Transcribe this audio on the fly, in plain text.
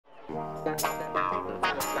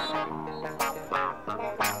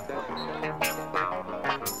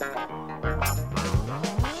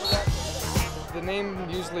The name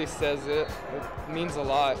usually says it. It means a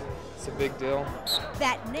lot. It's a big deal.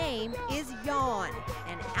 That name is Yawn,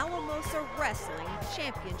 an Alamosa Wrestling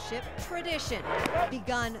Championship tradition,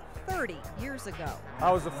 begun 30 years ago.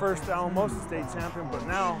 I was the first Alamosa State champion, but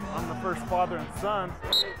now I'm the first father and son,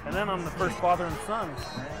 and then I'm the first father and son.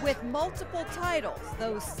 With multiple titles,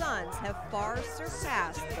 those sons have far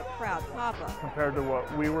surpassed the proud papa. Compared to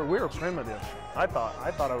what we were primitive. I thought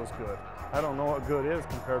I was good. I don't know what good is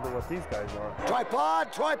compared to what these guys are.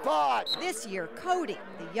 Tripod, tripod! This year, Cody,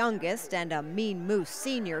 the youngest and a Mean Moose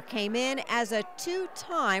senior, came in as a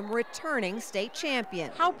two-time returning state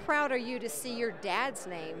champion. How proud are you to see your dad's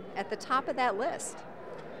name at the top of that list?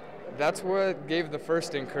 That's what gave the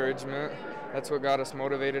first encouragement. That's what got us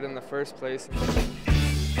motivated in the first place.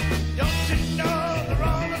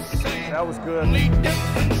 That was good.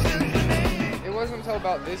 It wasn't until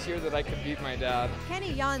about this year that I could beat my dad.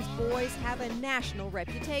 Kenny Yawn's boys have a national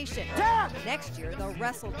reputation. Next year, they'll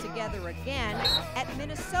wrestle together again at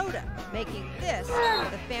Minnesota, making this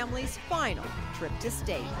the family's final trip to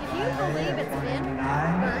state. Can you believe it's been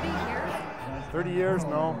 30 years? 30 years?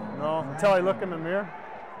 No. Until I look in the mirror.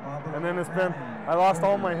 And then I lost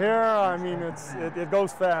all my hair. I mean, it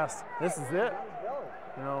goes fast. This is it.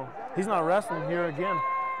 You know, he's not wrestling here again.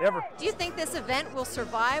 Ever. Do you think this event will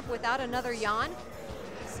survive without another Yawn?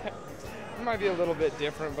 It might be a little bit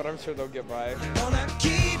different, but I'm sure they'll get by. Gonna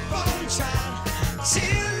keep on trying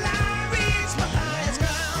till